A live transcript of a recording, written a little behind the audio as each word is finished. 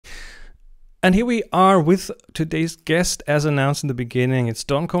And here we are with today's guest, as announced in the beginning. It's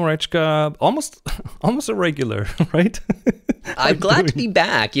Don Komarechka, almost a regular, right? I'm glad to be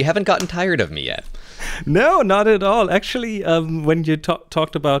back. You haven't gotten tired of me yet. No, not at all. Actually, when you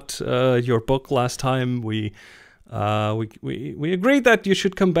talked about your book last time, we agreed that you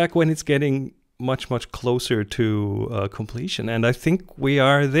should come back when it's getting much closer to completion, and I think we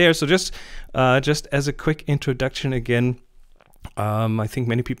are there. So just as a quick introduction again. I think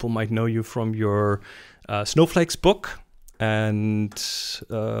many people might know you from your Snowflakes book and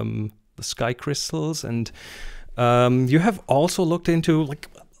the Sky Crystals, and you have also looked into like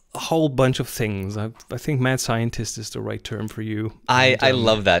a whole bunch of things. I think mad scientist is the right term for you. I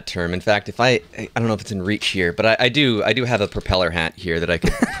love that term. In fact, if I don't know if it's in reach here, but I do have a propeller hat here that I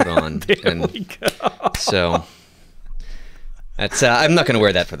could put on. There we go. So that's I'm not going to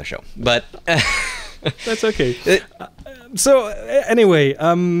wear that for the show, but that's okay. So anyway,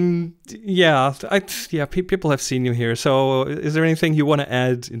 people have seen you here. So is there anything you want to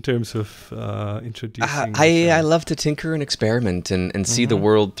add in terms of introducing? I love to tinker and experiment and see the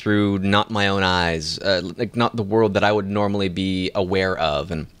world through not my own eyes, like not the world that I would normally be aware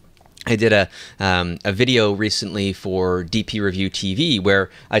of. And I did a video recently for DP Review TV where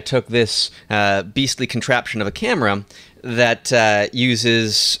I took this beastly contraption of a camera that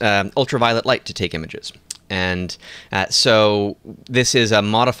uses ultraviolet light to take images. And so this is a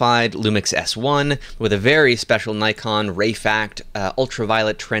modified Lumix S1 with a very special Nikon Rayfact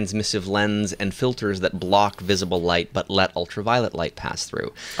ultraviolet transmissive lens and filters that block visible light but let ultraviolet light pass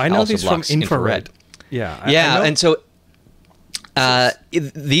through. I know these from infrared. Yeah, I know. And so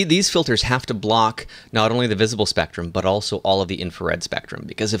these filters have to block not only the visible spectrum, but also all of the infrared spectrum.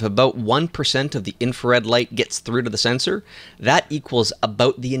 Because if about 1% of the infrared light gets through to the sensor, that equals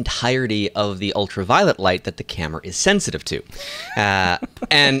about the entirety of the ultraviolet light that the camera is sensitive to.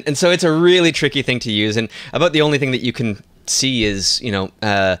 And so it's a really tricky thing to use. And about the only thing that you can see is,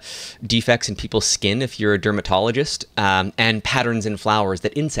 defects in people's skin if you're a dermatologist, and patterns in flowers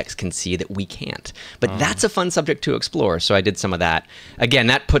that insects can see that we can't. But that's a fun subject to explore, so I did some of that. Again,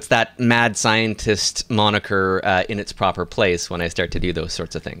 that puts that mad scientist moniker in its proper place when I start to do those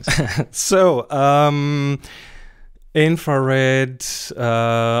sorts of things. So, infrared,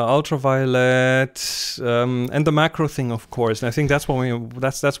 ultraviolet, and the macro thing, of course. And I think that's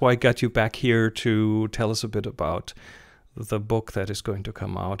why I got you back here to tell us a bit about the book that is going to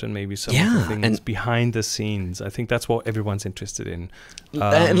come out and maybe some of the things behind the scenes. I think that's what everyone's interested in.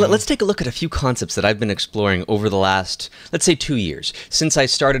 And let's take a look at a few concepts that I've been exploring over the last, let's say, 2 years, since I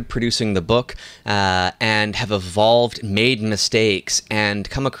started producing the book, and have evolved, made mistakes, and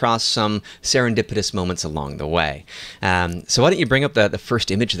come across some serendipitous moments along the way. So why don't you bring up the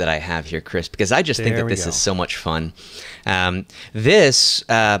first image that I have here, Chris, because I just think that this is so much fun. This,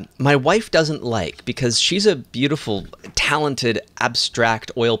 my wife doesn't like because she's a beautiful, talented,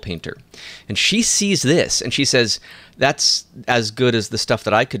 abstract oil painter. And she sees this and she says, that's as good as the stuff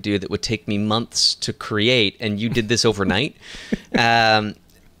that I could do that would take me months to create, and you did this overnight. And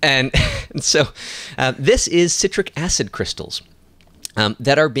so this is citric acid crystals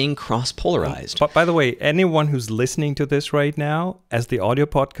that are being cross-polarized. But by the way, anyone who's listening to this right now as the audio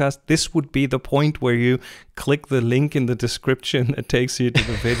podcast, this would be the point where you click the link in the description that takes you to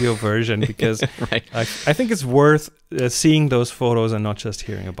the video version, because right. I think it's worth seeing those photos and not just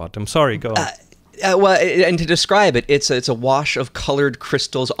hearing about them. Sorry, go on. Well, and to describe it, it's a wash of colored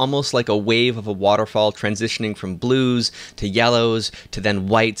crystals, almost like a wave of a waterfall, transitioning from blues to yellows to then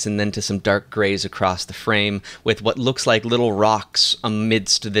whites and then to some dark grays across the frame, with what looks like little rocks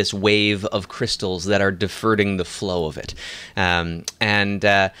amidst this wave of crystals that are diverting the flow of it.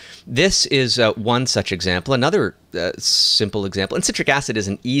 This is one such example. Another simple example, and citric acid is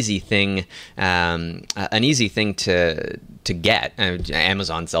an easy thing to get.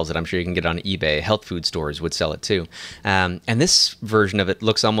 Amazon sells it. I'm sure you can get it on eBay. Health food stores would sell it too. And this version of it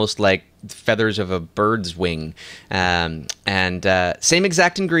looks almost like feathers of a bird's wing. Same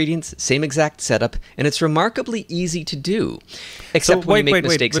exact ingredients, same exact setup, and it's remarkably easy to do, except when you make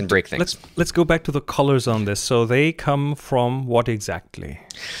mistakes and break things. Let's go back to the colors on this. So they come from what exactly?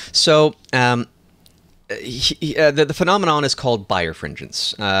 So the phenomenon is called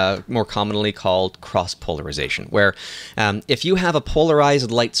birefringence, more commonly called cross-polarization, where if you have a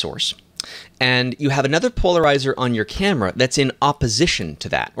polarized light source and you have another polarizer on your camera that's in opposition to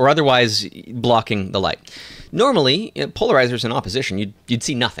that, or otherwise blocking the light. Normally, polarizers in opposition, you'd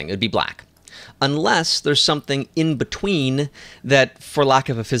see nothing. It'd be black. Unless there's something in between that, for lack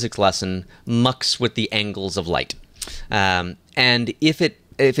of a physics lesson, mucks with the angles of light. And if it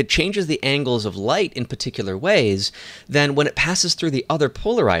if it changes the angles of light in particular ways, then when it passes through the other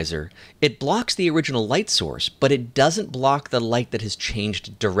polarizer, it blocks the original light source, but it doesn't block the light that has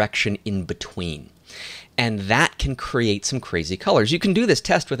changed direction in between. And that can create some crazy colors. You can do this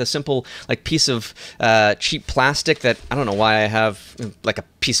test with a simple piece of cheap plastic that, I don't know why I have, like a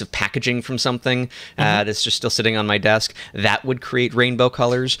piece of packaging from something that's just still sitting on my desk. That would create rainbow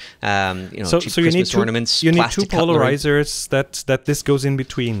colors. So cheap you Christmas ornaments. You need two cutlery. polarizers that this goes in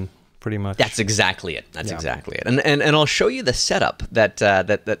between. Pretty much. That's exactly it. That's exactly it. And I'll show you the setup that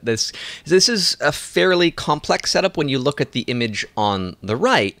this is a fairly complex setup when you look at the image on the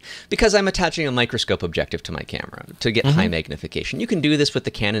right, because I'm attaching a microscope objective to my camera to get high magnification. You can do this with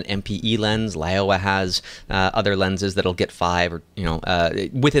the Canon MPE lens. Laowa has other lenses that'll get 5 or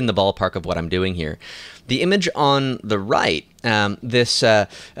within the ballpark of what I'm doing here. The image on the right,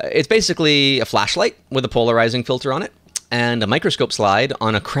 it's basically a flashlight with a polarizing filter on it, and a microscope slide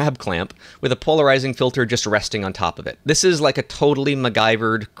on a crab clamp with a polarizing filter just resting on top of it. This is like a totally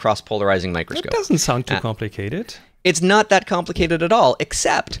MacGyvered cross-polarizing microscope. It doesn't sound too complicated. It's not that complicated at all,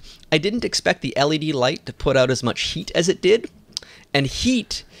 except I didn't expect the LED light to put out as much heat as it did, and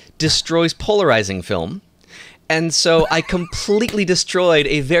heat destroys polarizing film. And so I completely destroyed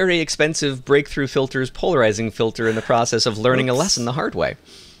a very expensive Breakthrough Filters polarizing filter in the process of learning a lesson the hard way.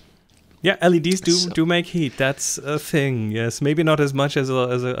 Yeah, LEDs do make heat. That's a thing. Yes, maybe not as much as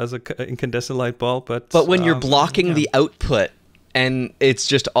a incandescent light bulb, but when you're blocking the output and it's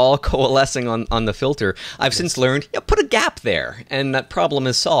just all coalescing on the filter, I've since learned, put a gap there, and that problem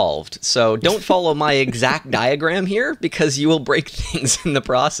is solved. So don't follow my exact diagram here, because you will break things in the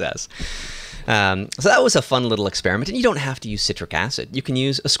process. So that was a fun little experiment, and you don't have to use citric acid. You can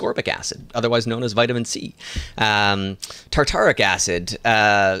use ascorbic acid, otherwise known as vitamin C, tartaric acid,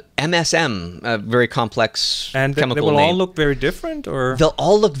 MSM, a very complex chemical name. And they will all look very different, or? They'll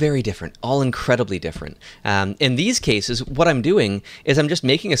all look very different, all incredibly different. In these cases, what I'm doing is I'm just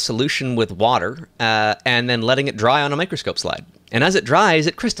making a solution with water and then letting it dry on a microscope slide. And as it dries,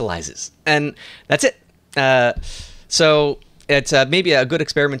 it crystallizes. And that's it. So it's maybe a good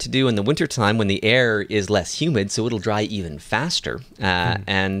experiment to do in the wintertime when the air is less humid, so it'll dry even faster,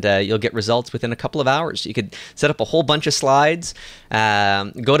 and you'll get results within a couple of hours. You could set up a whole bunch of slides,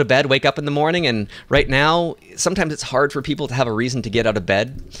 go to bed, wake up in the morning, and right now, sometimes it's hard for people to have a reason to get out of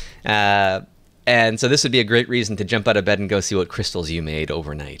bed, and so this would be a great reason to jump out of bed and go see what crystals you made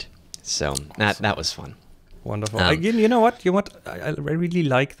overnight. So that was fun. Wonderful. Again, you know what? I really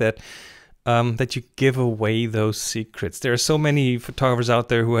like that. That you give away those secrets. There are so many photographers out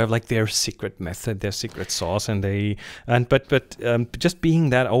there who have their secret method, their secret sauce, but just being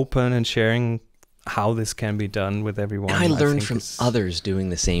that open and sharing how this can be done with everyone. And I learned from others doing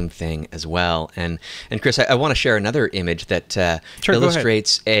the same thing as well. And Chris, I want to share another image that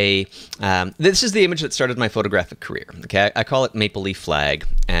illustrates this is the image that started my photographic career. Okay, I call it Maple Leaf Flag,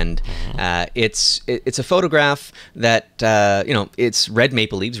 and it's a photograph that it's red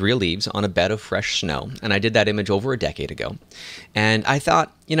maple leaves, real leaves, on a bed of fresh snow. And I did that image over a decade ago, and I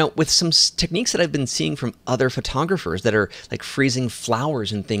thought, with some techniques that I've been seeing from other photographers that are like freezing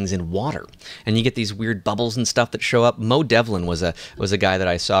flowers and things in water, and you get these weird bubbles and stuff that show up. Mo Devlin was a guy that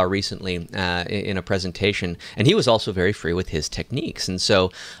I saw recently in a presentation, and he was also very free with his techniques. And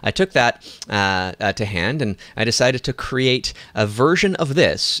so I took that to hand, and I decided to create a version of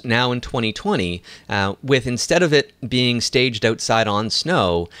this now in 2020 with, instead of it being staged outside on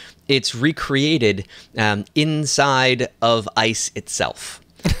snow, it's recreated inside of ice itself.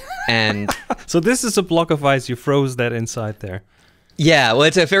 And so this is a block of ice. You froze that inside there. Yeah, well,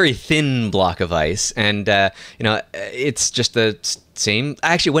 it's a very thin block of ice, and it's just the same.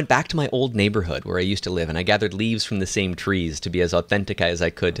 I actually went back to my old neighborhood where I used to live, and I gathered leaves from the same trees to be as authentic as I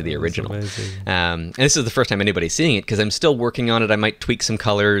could to the original. And this is the first time anybody's seeing it, because I'm still working on it. I might tweak some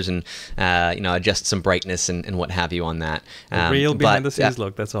colors and adjust some brightness and what have you on that. Real behind the scenes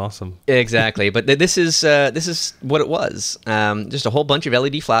look. That's awesome. Exactly, but this is what it was. Just a whole bunch of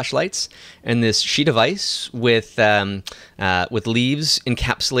LED flashlights and this sheet of ice with leaves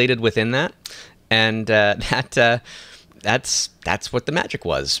encapsulated within that, and that's what the magic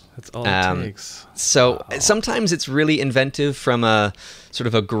was. That's all it takes. So sometimes it's really inventive from a sort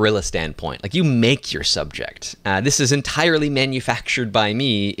of a guerrilla standpoint. Like, you make your subject. This is entirely manufactured by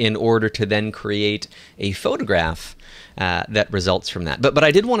me in order to then create a photograph that results from that. But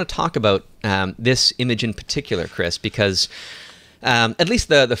I did want to talk about this image in particular, Chris, because at least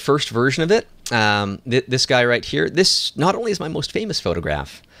the first version of it, this guy right here, this not only is my most famous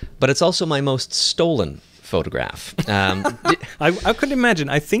photograph, but it's also my most stolen photograph. I could imagine.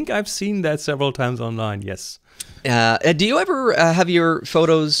 I think I've seen that several times online, yes. Do you ever have your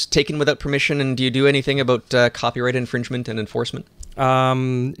photos taken without permission, and do you do anything about copyright infringement and enforcement?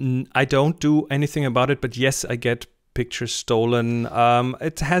 I don't do anything about it, but yes, I get pictures stolen.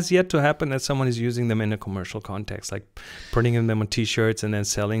 It has yet to happen that someone is using them in a commercial context, like printing them on T-shirts and then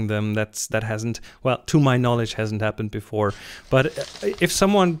selling them. That hasn't, well, to my knowledge, hasn't happened before. But if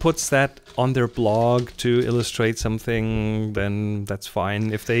someone puts that on their blog to illustrate something, then that's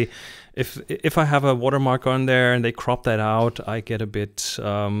fine. If I have a watermark on there and they crop that out, I get a bit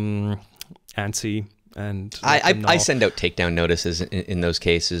antsy. And I send out takedown notices in those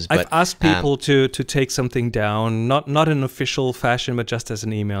cases. But I've asked people to take something down, not in an official fashion, but just as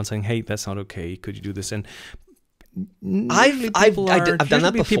an email saying, "Hey, that's not okay. Could you do this?" And I've done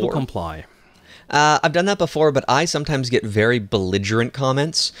that before. People comply. I've done that before, but I sometimes get very belligerent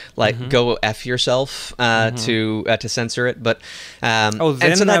comments, like "Go F yourself" to censor it. But then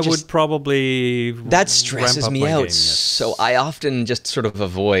so I would probably that stresses me out. Game, yes. So I often just sort of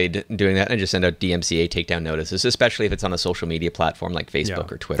avoid doing that and just send out DMCA takedown notices, especially if it's on a social media platform like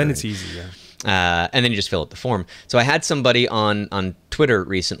Facebook or Twitter. Then it's easy. Yeah. And then you just fill out the form. So I had somebody on Twitter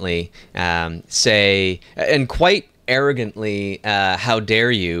recently say, and quite arrogantly, how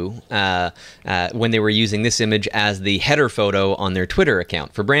dare you, when they were using this image as the header photo on their Twitter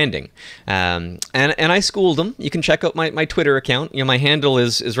account for branding. And I schooled them. You can check out my Twitter account. My handle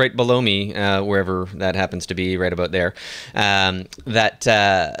is right below me, wherever that happens to be, right about there. That's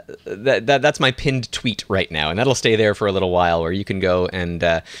my pinned tweet right now, and that'll stay there for a little while, where you can go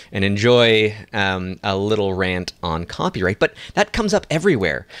and enjoy a little rant on copyright. But that comes up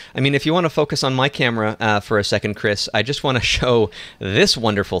everywhere. I mean, if you want to focus on my camera for a second, Chris, I just want to show this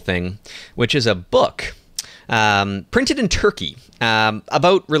wonderful thing, which is a book printed in Turkey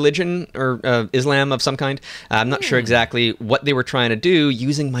about religion or Islam of some kind. I'm not sure exactly what they were trying to do,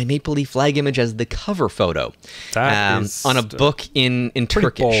 using my Maple Leaf flag image as the cover photo on a book in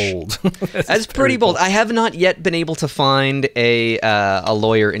Turkish. Bold. That's pretty bold. I have not yet been able to find a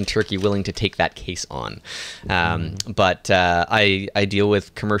lawyer in Turkey willing to take that case on. But I deal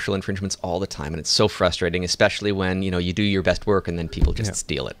with commercial infringements all the time, and it's so frustrating, especially when you do your best work and then people just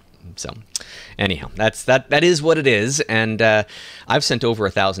steal it. So anyhow, that is what it is, and I've sent over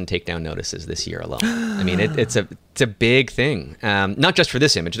 1,000 takedown notices this year alone. I mean, it's a big thing. Not just for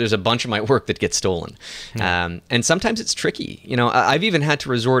this image. There's a bunch of my work that gets stolen, and sometimes it's tricky. I've even had to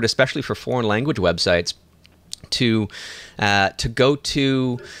resort, especially for foreign language websites, to go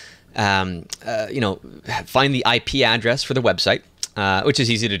to find the IP address for the website. Which is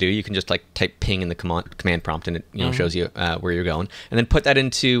easy to do. You can just type ping in the command prompt, and it shows you where you're going, and then put that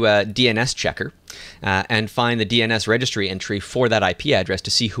into DNS checker and find the DNS registry entry for that IP address to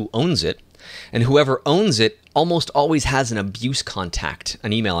see who owns it. And whoever owns it almost always has an abuse contact,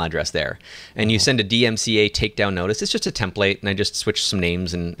 an email address there. And you send a DMCA takedown notice. It's just a template, and I just switch some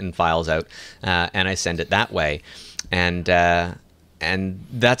names and files out, and I send it that way. And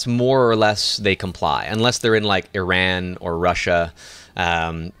that's more or less they comply, unless they're in like Iran or Russia.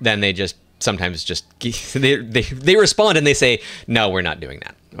 Then they just sometimes just they respond and they say, no, we're not doing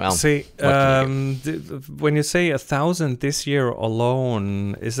that. Well, see, when you say 1,000 this year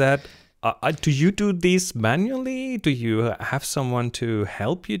alone, is that do you do these manually? Do you have someone to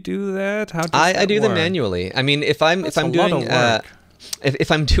help you do that? How does I do work? them manually. I mean, if I'm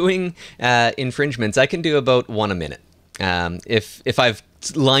doing infringements, I can do about 1 a minute. If I've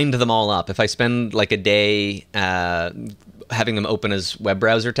lined them all up, if I spend like a day having them open as web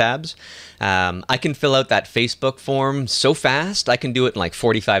browser tabs, I can fill out that Facebook form so fast, I can do it in like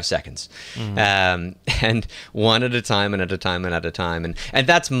 45 seconds. And one at a time and at a time and at a time. And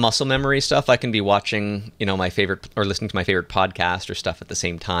that's muscle memory stuff. I can be watching, my favorite, or listening to my favorite podcast or stuff at the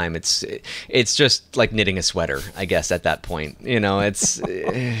same time. It's just like knitting a sweater, I guess, at that point. It's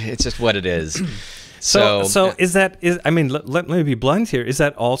just what it is. So I mean, let me be blunt here. Is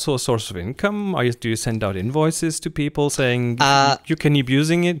that also a source of income? Do you send out invoices to people saying you can keep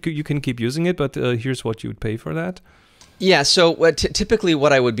using it, but here's what you would pay for that? Yeah, so typically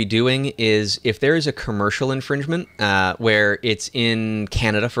what I would be doing is, if there is a commercial infringement where it's in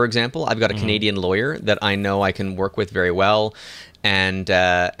Canada, for example, I've got a Canadian lawyer that I know I can work with very well, and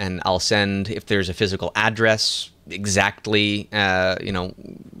I'll send, if there's a physical address, exactly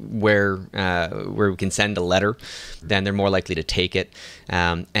where we can send a letter, then they're more likely to take it.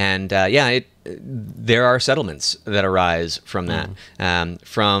 There are settlements that arise from that,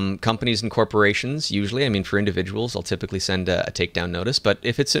 from companies and corporations usually. I mean, for individuals, I'll typically send a takedown notice. But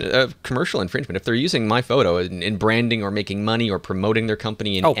if it's a commercial infringement, if they're using my photo in branding or making money or promoting their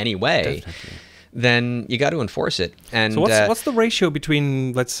company in any way, then you got to enforce it. And so what's the ratio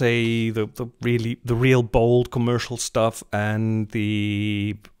between, let's say, the real bold commercial stuff and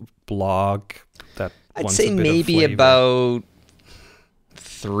the blog that I'd wants say a bit of maybe flavor? about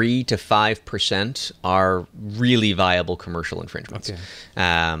 3 to 5% are really viable commercial infringements. Okay.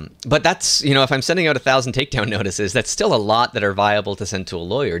 But that's, if I'm sending out 1,000 takedown notices, that's still a lot that are viable to send to a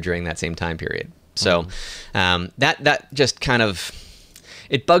lawyer during that same time period. So that just kind of,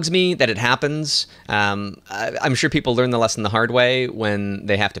 it bugs me that it happens. I'm sure people learn the lesson the hard way when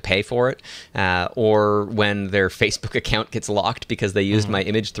they have to pay for it, or when their Facebook account gets locked because they used my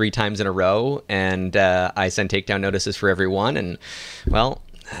image 3 times in a row, and I send takedown notices for every one. And, well,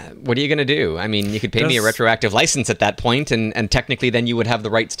 what are you going to do? I mean, you could pay me a retroactive license at that point, and technically then you would have the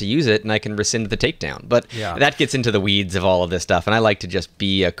rights to use it, and I can rescind the takedown. But that gets into the weeds of all of this stuff, and I like to just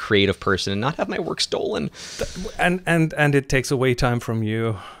be a creative person and not have my work stolen. And it takes away time from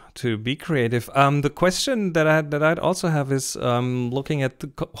you to be creative. The question that I'd also have is, looking at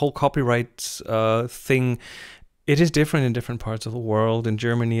the whole copyright thing. It is different in different parts of the world. In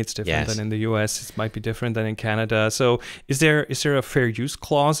Germany, it's different than in the US. It might be different than in Canada. So is there a fair use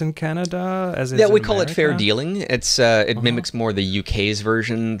clause in Canada? We call it fair dealing. It's it mimics more the UK's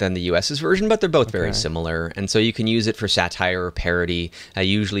version than the US's version, but they're both very similar. And so you can use it for satire or parody.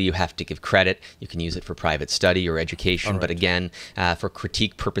 Usually you have to give credit. You can use it for private study or education, but again, for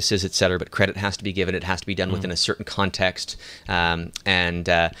critique purposes, etc. But credit has to be given. It has to be done within a certain context. And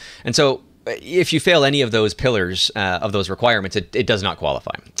so if you fail any of those pillars of those requirements, it does not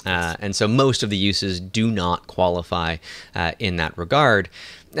qualify. And so most of the uses do not qualify in that regard.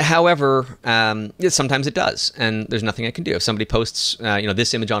 However, sometimes it does, and there's nothing I can do. If somebody posts,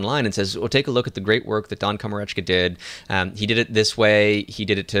 this image online and says, "Well, take a look at the great work that Don Komarechka did. He did it this way. He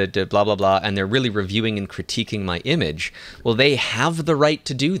did it to blah blah blah," and they're really reviewing and critiquing my image. Well, they have the right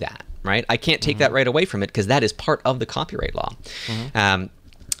to do that, right? I can't take that right away from it because that is part of the copyright law.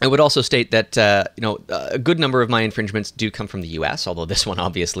 I would also state that a good number of my infringements do come from the U.S., although this one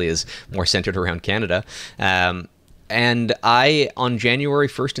obviously is more centered around Canada. And I, on January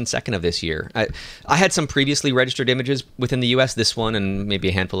 1st and 2nd of this year, I had some previously registered images within the U.S., this one and maybe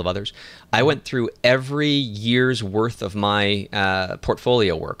a handful of others. I went through every year's worth of my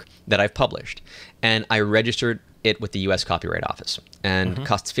portfolio work that I've published, and I registered it with the U.S. Copyright Office, and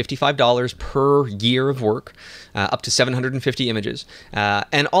costs $55 per year of work, up to 750 images,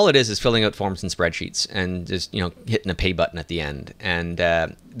 and all it is filling out forms and spreadsheets, and just hitting a pay button at the end. And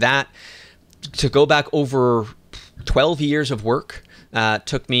that, to go back over 12 years of work,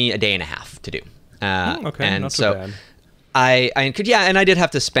 took me a day and a half to do. And not so too bad. And I did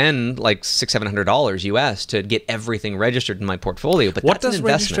have to spend like $600-700 US to get everything registered in my portfolio. But what that's does an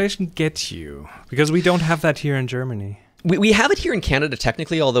investment. registration get you? Because we don't have that here in Germany. We have it here in Canada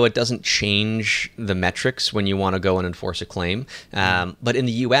technically, although it doesn't change the metrics when you want to go and enforce a claim. But in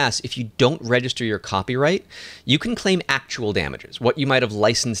the US, if you don't register your copyright, you can claim actual damages, what you might have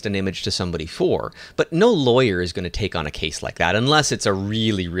licensed an image to somebody for. But no lawyer is going to take on a case like that unless it's a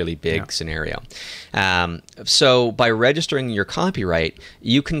really, really big scenario. So by registering your copyright,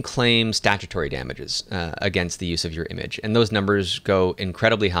 you can claim statutory damages against the use of your image. And those numbers go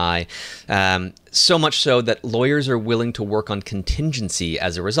incredibly high. So much so that lawyers are willing to work on contingency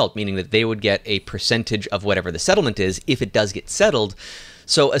as a result, meaning that they would get a percentage of whatever the settlement is if it does get settled.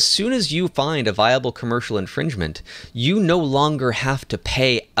 So as soon as you find a viable commercial infringement, you no longer have to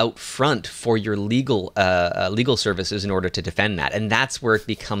pay out front for your legal services in order to defend that, and that's where it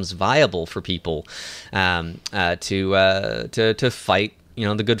becomes viable for people to fight.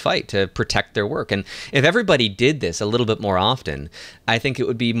 The good fight to protect their work. And if everybody did this a little bit more often, I think it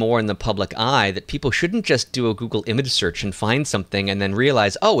would be more in the public eye that people shouldn't just do a Google image search and find something and then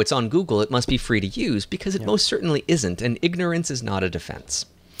realize, oh, it's on Google, it must be free to use, because it most certainly isn't, and ignorance is not a defense.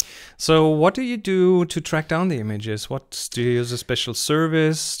 So what do you do to track down the images? Do you use a special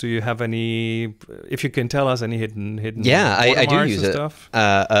service? Do you have any, if you can tell us, any hidden I do use stuff?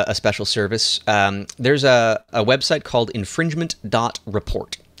 A special service. There's a website called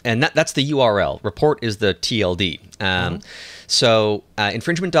infringement.report. And that's the URL. Report is the TLD. So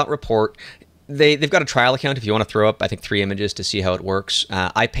infringement.report, they've got a trial account if you want to throw up, I think, 3 images to see how it works.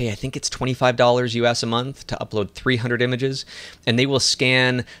 I pay, I think it's $25 US a month to upload 300 images, and they will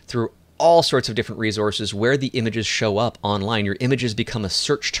scan through all sorts of different resources where the images show up online. Your images become a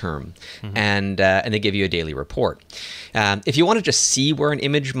search term, and they give you a daily report. If you want to just see where an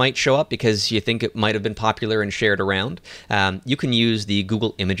image might show up because you think it might have been popular and shared around, you can use the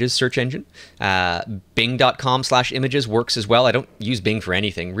Google Images search engine. Bing.com/images works as well. I don't use Bing for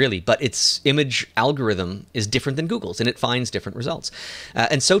anything really, but its image algorithm is different than Google's, and it finds different results.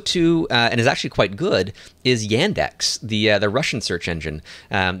 And so too, and is actually quite good, is Yandex, the Russian search engine.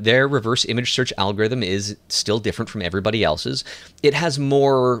 Their reverse image search algorithm is still different from everybody else's. It has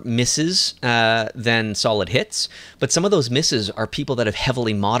more misses than solid hits, but some of those misses are people that have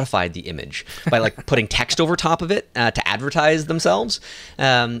heavily modified the image by like putting text over top of it to advertise themselves.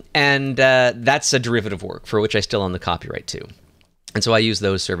 And that's a derivative work for which I still own the copyright to. And so I use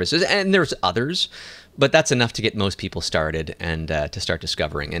those services, and there's others, but that's enough to get most people started and to start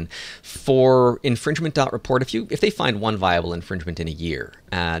discovering. And for infringement.report, if they find one viable infringement in a year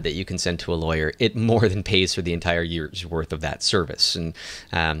that you can send to a lawyer, it more than pays for the entire year's worth of that service.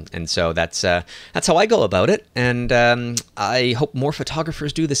 And so that's how I go about it. And I hope more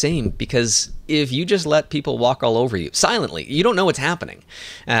photographers do the same, because if you just let people walk all over you silently, you don't know what's happening,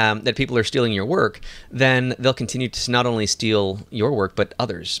 that people are stealing your work, then they'll continue to not only steal your work, but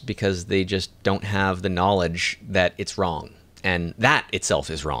others, because they just don't have the knowledge that it's wrong, and that itself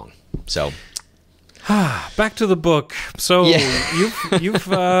is wrong. So back to the book. So Yeah.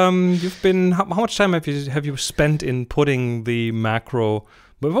 you've been, how much time have you spent in putting the macro,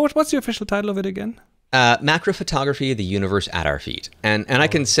 what's the official title of it again? Macro photography, the universe at our feet. And I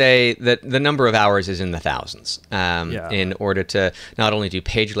can say that the number of hours is in the thousands in order to not only do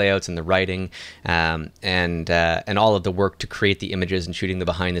page layouts and the writing and all of the work to create the images and shooting the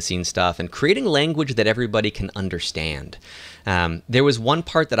behind the scenes stuff and creating language that everybody can understand. There was one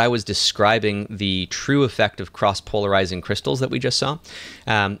part that I was describing the true effect of cross-polarizing crystals that we just saw.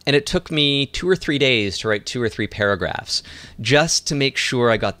 And it took me 2 or 3 days to write 2 or 3 paragraphs just to make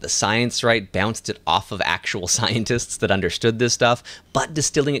sure I got the science right, bounced it off of actual scientists that understood this stuff, but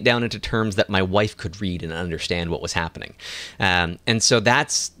distilling it down into terms that my wife could read and understand what was happening. And so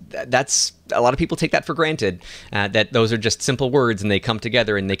that's a lot of people take that for granted, that those are just simple words and they come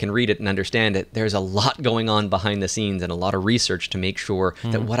together and they can read it and understand it. There's a lot going on behind the scenes and a lot of research to make sure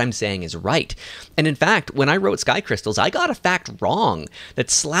that what I'm saying is right. And in fact, when I wrote Sky Crystals, I got a fact wrong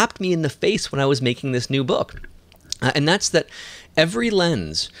that slapped me in the face when I was making this new book. And that's that every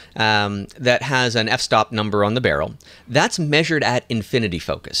lens that has an f-stop number on the barrel, that's measured at infinity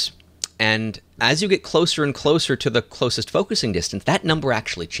focus. And as you get closer and closer to the closest focusing distance, that number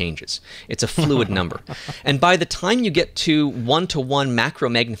actually changes. It's a fluid number. And by the time you get to 1-to-1 macro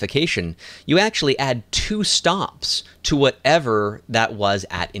magnification, you actually add 2 stops to whatever that was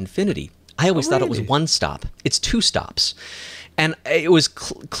at infinity. I always thought it was 1 stop. It's 2 stops. And it was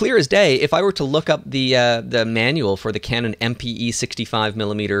clear as day. If I were to look up the manual for the Canon MPE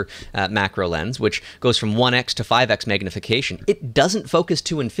 65mm macro lens, which goes from 1x to 5x magnification, it doesn't focus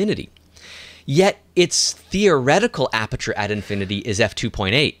to infinity. Yet its theoretical aperture at infinity is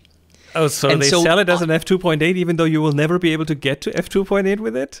f2.8. Oh, so they sell it as an f2.8 even though you will never be able to get to f2.8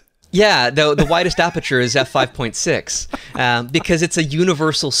 with it? Yeah, the widest aperture is f5.6 because it's a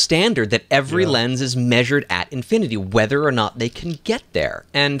universal standard that every lens is measured at infinity, whether or not they can get there.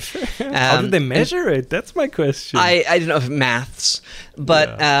 And how do they measure it? That's my question. I don't know if maths,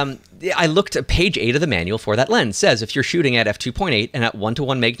 but I looked at page 8 of the manual for that lens. It says if you're shooting at f2.8 and at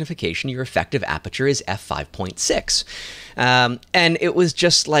 1-to-1 magnification, your effective aperture is f5.6. And it was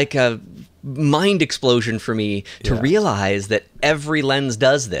just like a mind explosion for me to realize that every lens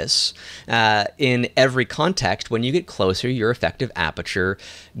does this in every context. When you get closer, your effective aperture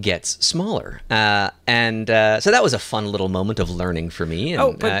gets smaller. So that was a fun little moment of learning for me.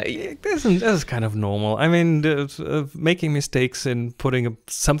 And, but this is kind of normal. I mean, making mistakes in putting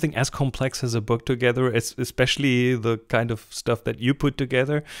something as complex as a book together, especially the kind of stuff that you put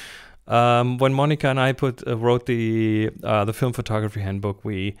together. When Monica and I wrote the film photography handbook,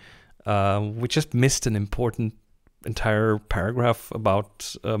 we just missed an important entire paragraph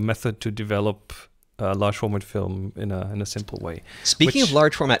about a method to develop large format film in a simple way. Speaking of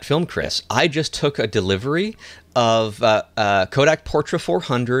large format film, Chris, I just took a delivery of Kodak Portra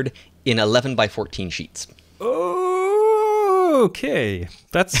 400 in 11x14 sheets. Okay,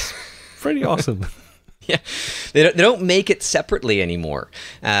 that's pretty awesome. Yeah, they don't make it separately anymore.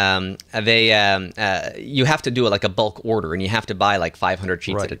 You have to do like a bulk order, and you have to buy like 500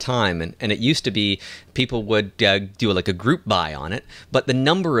 sheets at a time. And it used to be people would do like a group buy on it, but the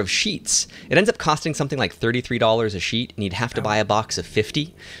number of sheets, it ends up costing something like $33 a sheet, and you'd have to buy a box of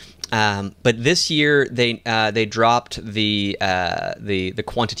 50. But this year they dropped the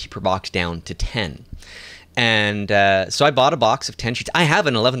quantity per box down to 10. And so I bought a box of 10 sheets. I have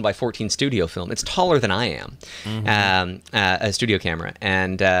an 11 by 14 studio film. It's taller than I am, a studio camera.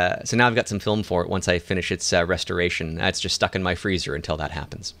 And so now I've got some film for it once I finish its restoration. It's just stuck in my freezer until that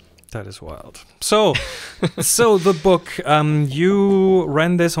happens. That is wild. So, so the book, you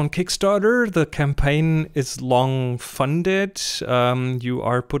ran this on Kickstarter. The campaign is long funded. You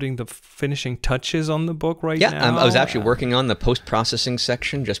are putting the finishing touches on the book right now. Yeah, I was actually working on the post-processing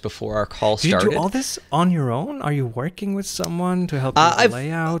section just before our call started. Did you do all this on your own? Are you working with someone to help you with the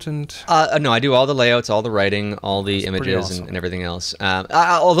layout? And no, I do all the layouts, all the writing, all the images, awesome. and everything else.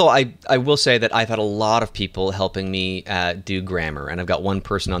 Although I will say that I've had a lot of people helping me do grammar, and I've got one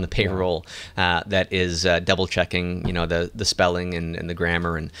person on the payroll that is double checking, the spelling and the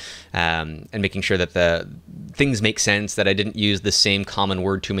grammar and making sure that the things make sense, that I didn't use the same common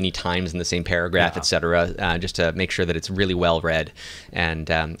word too many times in the same paragraph, etc. Just to make sure that it's really well read, and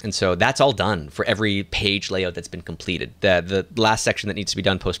so that's all done for every page layout that's been completed. The last section that needs to be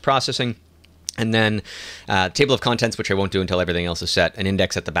done post processing. And then table of contents, which I won't do until everything else is set, an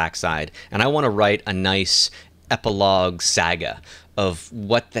index at the backside. And I want to write a nice epilogue saga of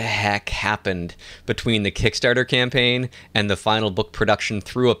what the heck happened between the Kickstarter campaign and the final book production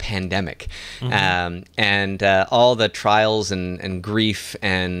through a pandemic, and all the trials and grief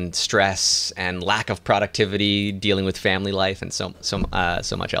and stress and lack of productivity, dealing with family life, and so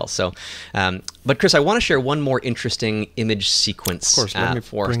much else. So, but Chris, I want to share one more interesting image sequence of course, let me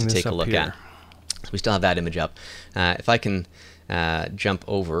for us to take a look at. So we still have that image up. If I can jump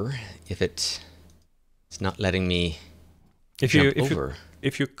over, if it's not letting me. If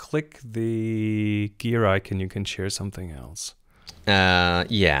you click the gear icon, you can share something else.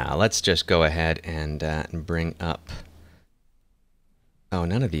 Yeah, let's just go ahead and bring up. Oh,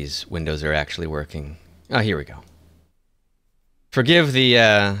 none of these windows are actually working. Oh, here we go. Forgive the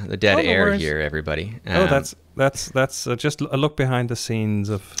dead air here, everybody. That's just a look behind the scenes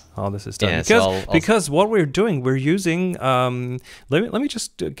of how this is done. Yeah, because what we're doing, we're using. Let me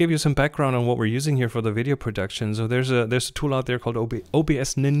just give you some background on what we're using here for the video production. So there's a tool out there called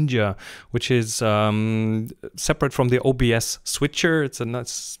OBS Ninja, which is separate from the OBS switcher. It's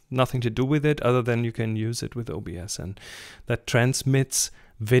nothing to do with it other than you can use it with OBS, and that transmits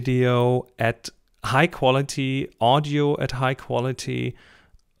video at high quality, audio at high quality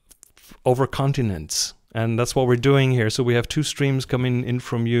over continents. And that's what we're doing here. So we have 2 streams coming in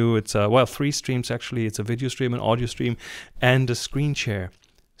from you. It's 3 streams actually. It's a video stream, an audio stream, and a screen share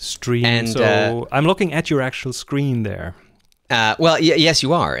stream. And so I'm looking at your actual screen there. Well, yes,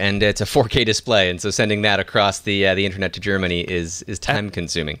 you are, and it's a 4K display, and so sending that across the internet to Germany is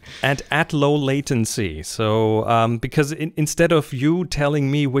time-consuming. And at low latency. So because instead of you telling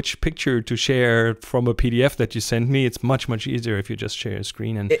me which picture to share from a PDF that you sent me, it's much easier if you just share a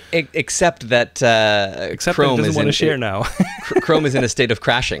screen. And except that Chrome doesn't want to share now. Chrome is in a state of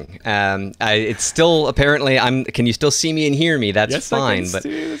crashing. It's still apparently. Can you still see me and hear me? That's fine.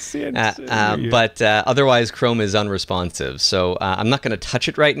 But otherwise, Chrome is unresponsive. So I'm not going to touch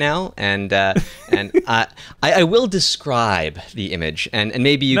it right now, and I will describe the image, and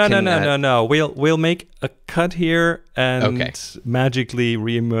maybe you can. No. We'll make a cut here and magically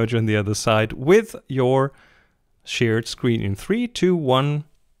reemerge on the other side with your shared screen in 3, 2, 1.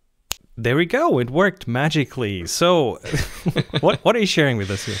 There we go. It worked magically. So what are you sharing with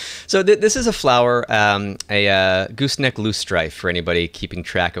us here? So this is a flower, a gooseneck loosestrife for anybody keeping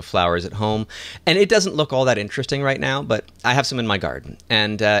track of flowers at home. And it doesn't look all that interesting right now, but I have some in my garden.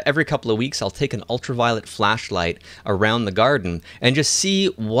 And every couple of weeks, I'll take an ultraviolet flashlight around the garden and just see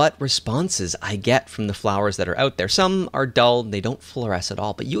what responses I get from the flowers that are out there. Some are dull, they don't fluoresce at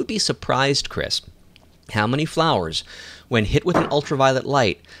all. But you would be surprised, Chris, how many flowers, when hit with an ultraviolet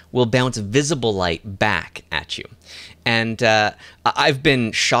light, will bounce visible light back at you. And I've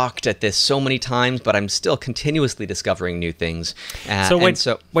been shocked at this so many times, but I'm still continuously discovering new things.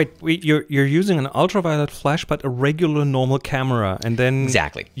 Wait, you're using an ultraviolet flash, but a regular normal camera, and then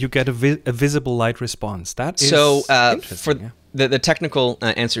you get a visible light response. That is interesting. The technical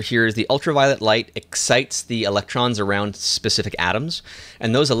answer here is the ultraviolet light excites the electrons around specific atoms,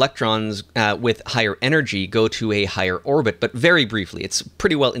 and those electrons with higher energy go to a higher orbit, but very briefly. It's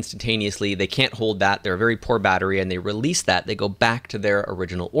pretty well instantaneously. They can't hold that. They're a very poor battery, and they release that. They go back to their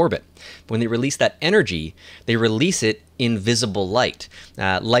original orbit. When they release that energy, they release it in visible light,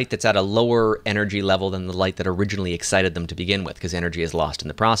 light that's at a lower energy level than the light that originally excited them to begin with, because energy is lost in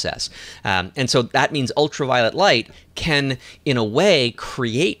the process. And so that means ultraviolet light can, in a way,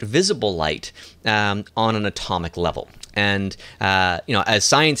 create visible light on an atomic level. And as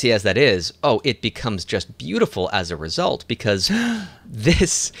sciencey as that is, it becomes just beautiful as a result, because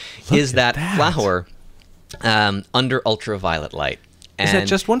this is that flower under ultraviolet light. Is that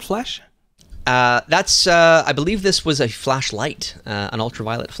just one flash? That's I believe this was a flashlight, an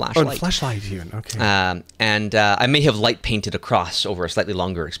ultraviolet flashlight. Oh, a flashlight even. Okay. And I may have light painted across over a slightly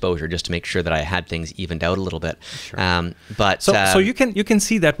longer exposure just to make sure that I had things evened out a little bit. Sure. But so you can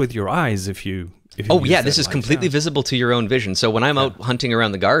see that with your eyes if you. Oh yeah, this is completely visible to your own vision. So when I'm out hunting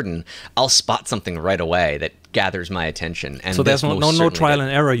around the garden, I'll spot something right away that gathers my attention. And so there's no trial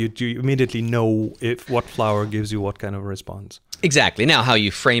and error. You immediately know what flower gives you what kind of response. Exactly. Now, how you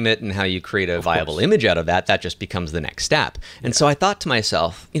frame it and how you create a viable image out of that just becomes the next step. And so I thought to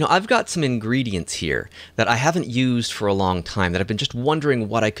myself, I've got some ingredients here that I haven't used for a long time, that I've been just wondering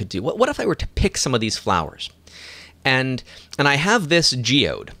what I could do. What if I were to pick some of these flowers? And I have this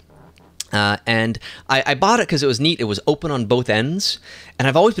geode. And I bought it because it was neat. It was open on both ends. And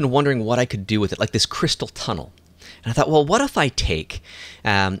I've always been wondering what I could do with it, like this crystal tunnel. And I thought, well, what if I take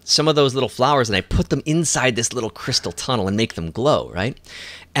some of those little flowers and I put them inside this little crystal tunnel and make them glow, right?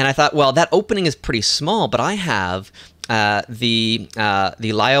 And I thought, well, that opening is pretty small, but I have the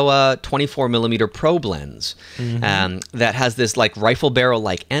Laowa 24mm probe lens that has this like rifle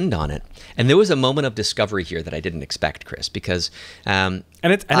barrel-like end on it. And there was a moment of discovery here that I didn't expect, Chris, because and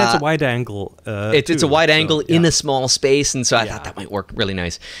it's a wide angle. It's a wide angle in a small space, and so I thought that might work really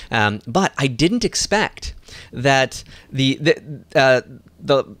nice. But I didn't expect that the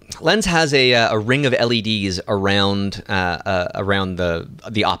lens has a ring of LEDs around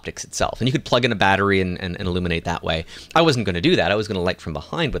the optics itself, and you could plug in a battery and illuminate that way. I wasn't going to do that. I was going to light from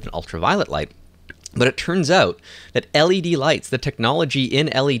behind with an ultraviolet light. But it turns out that LED lights, the technology in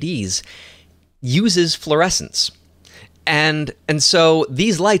LEDs, uses fluorescence. And so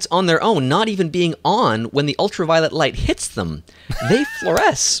these lights on their own, not even being on when the ultraviolet light hits them, they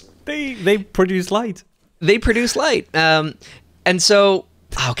fluoresce. They produce light. They produce light. And so,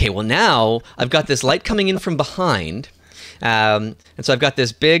 okay, well now I've got this light coming in from behind. And so I've got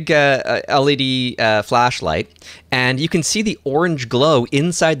this big LED flashlight, and you can see the orange glow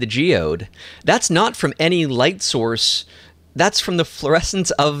inside the geode. That's not from any light source. That's from the fluorescence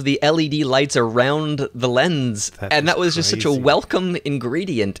of the LED lights around the lens. And that was just such a welcome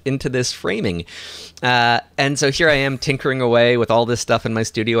ingredient into this framing. And so here I am tinkering away with all this stuff in my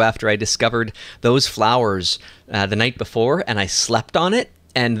studio after I discovered those flowers the night before, and I slept on it.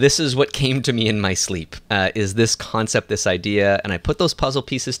 And this is what came to me in my sleep, is this concept, this idea, and I put those puzzle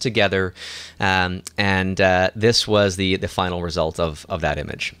pieces together, and this was the final result of that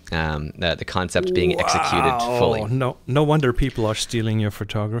image, the concept being executed fully. No wonder people are stealing your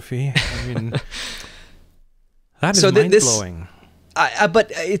photography. I mean, that is mind-blowing.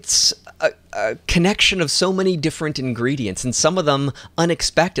 But it's a connection of so many different ingredients, and some of them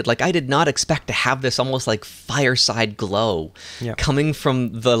unexpected. Like, I did not expect to have this almost like fireside glow coming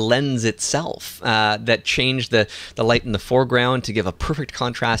from the lens itself that changed the light in the foreground to give a perfect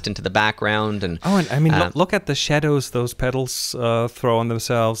contrast into the background. And I mean, look at the shadows those petals throw on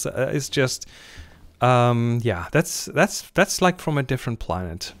themselves. It's just, that's like from a different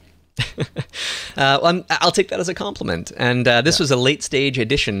planet. I'll take that as a compliment. And this was a late-stage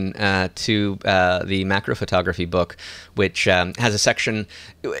addition to the macro photography book, which has a section.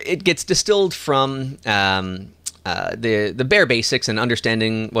 It gets distilled from the bare basics and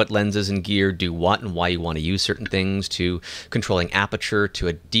understanding what lenses and gear do what and why you want to use certain things, to controlling aperture, to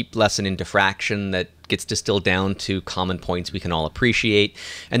a deep lesson in diffraction that gets distilled down to common points we can all appreciate.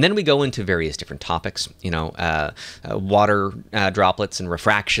 And then we go into various different topics, water droplets and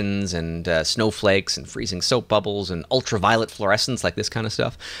refractions and snowflakes and freezing soap bubbles and ultraviolet fluorescence, like this kind of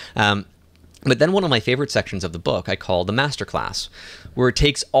stuff. But then one of my favorite sections of the book I call the masterclass, where it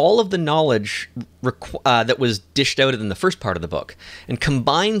takes all of the knowledge that was dished out in the first part of the book and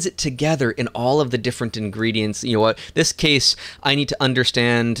combines it together in all of the different ingredients. This case, I need to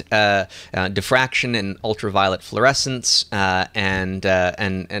understand diffraction and ultraviolet fluorescence and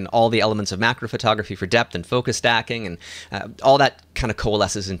all the elements of macro photography for depth and focus stacking, and all that kind of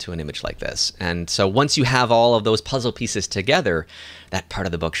coalesces into an image like this. And so once you have all of those puzzle pieces together, that part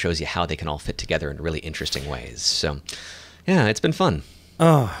of the book shows you how they can all fit together in really interesting ways. So, yeah, it's been fun.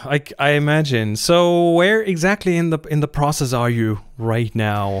 Oh, I imagine. So, where exactly in the process are you right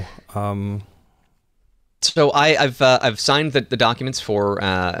now? So I've signed the documents for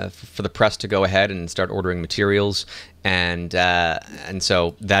the press to go ahead and start ordering materials, and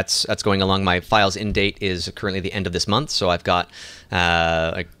so that's going along. My files in date is currently the end of this month, so I've got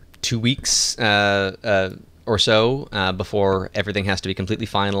like 2 weeks or so before everything has to be completely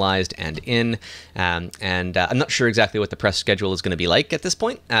finalized and in. I'm not sure exactly what the press schedule is going to be like at this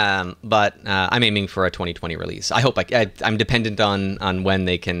point, but I'm aiming for a 2020 release. I hope I'm dependent on when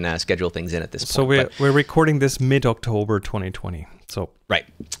they can schedule things in at this point. So we're recording this mid-October 2020. So right.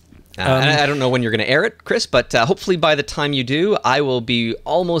 And I don't know when you're going to air it, Chris, but hopefully by the time you do, I will be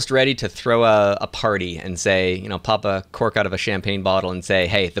almost ready to throw a party and say, you know, pop a cork out of a champagne bottle and say,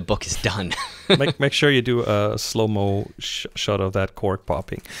 hey, the book is done. make sure you do a slow-mo shot of that cork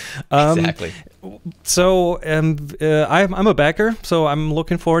popping. Exactly. So I'm a backer, so I'm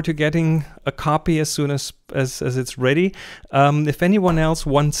looking forward to getting a copy as soon as it's ready. If anyone else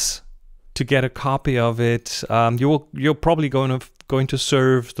wants to get a copy of it, you're probably going to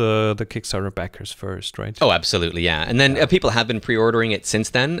serve the Kickstarter backers first, right? Oh, absolutely, yeah. And then people have been pre-ordering it since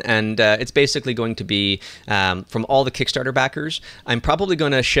then, and it's basically going to be from all the Kickstarter backers. I'm probably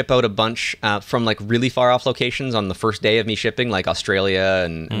going to ship out a bunch from like really far off locations on the first day of me shipping, like Australia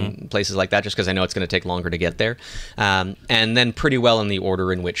and places like that, just because I know it's going to take longer to get there. And then pretty well in the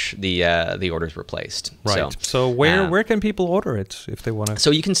order in which the orders were placed. Right. So where can people order it if they want to?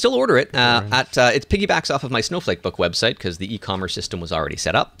 So you can still order it it piggybacks off of my Snowflake Book website because the e-commerce system was already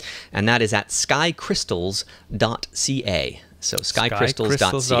set up, and that is at skycrystals.ca. So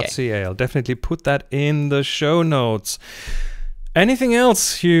skycrystals.ca. I'll definitely put that in the show notes. Anything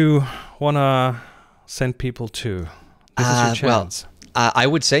else you want to send people to? This is your chance. I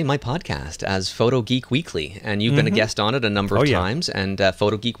would say my podcast as Photo Geek Weekly, and you've been a guest on it a number of times, and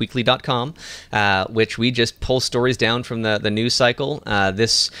photogeekweekly.com, which we just pull stories down from the news cycle.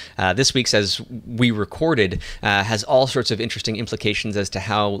 This week's, as we recorded, has all sorts of interesting implications as to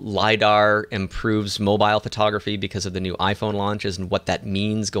how LiDAR improves mobile photography because of the new iPhone launches and what that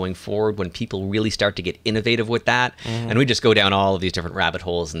means going forward when people really start to get innovative with that. And we just go down all of these different rabbit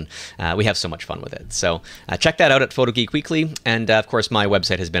holes, and we have so much fun with it. So check that out at Photo Geek Weekly, and of course, my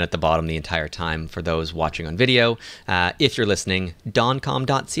website has been at the bottom the entire time for those watching on video. If you're listening,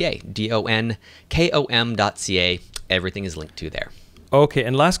 doncom.ca, donkom.ca. Everything is linked to there. Okay,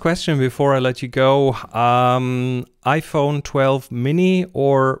 and last question before I let you go. iPhone 12 mini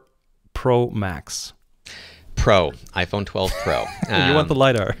or Pro Max? Pro, iPhone 12 Pro. You want the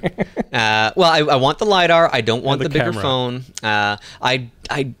LiDAR. Well, I want the LiDAR. I don't want the bigger camera. phone. I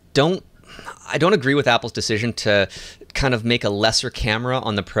don't agree with Apple's decision to kind of make a lesser camera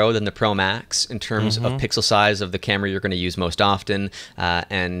on the Pro than the Pro Max in terms of pixel size of the camera you're going to use most often,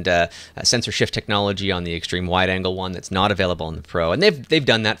 and sensor shift technology on the extreme wide angle one that's not available on the Pro. And they've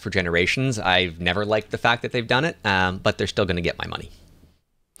done that for generations. I've never liked the fact that they've done it, but they're still going to get my money.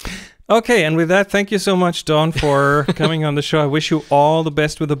 Okay, and with that, thank you so much, Don, for coming on the show. I wish you all the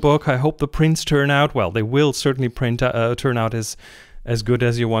best with the book. I hope the prints turn out, well, they will certainly turn out as good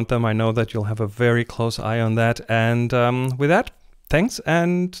as you want them. I know that you'll have a very close eye on that. And with that, thanks,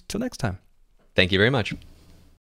 and till next time. Thank you very much.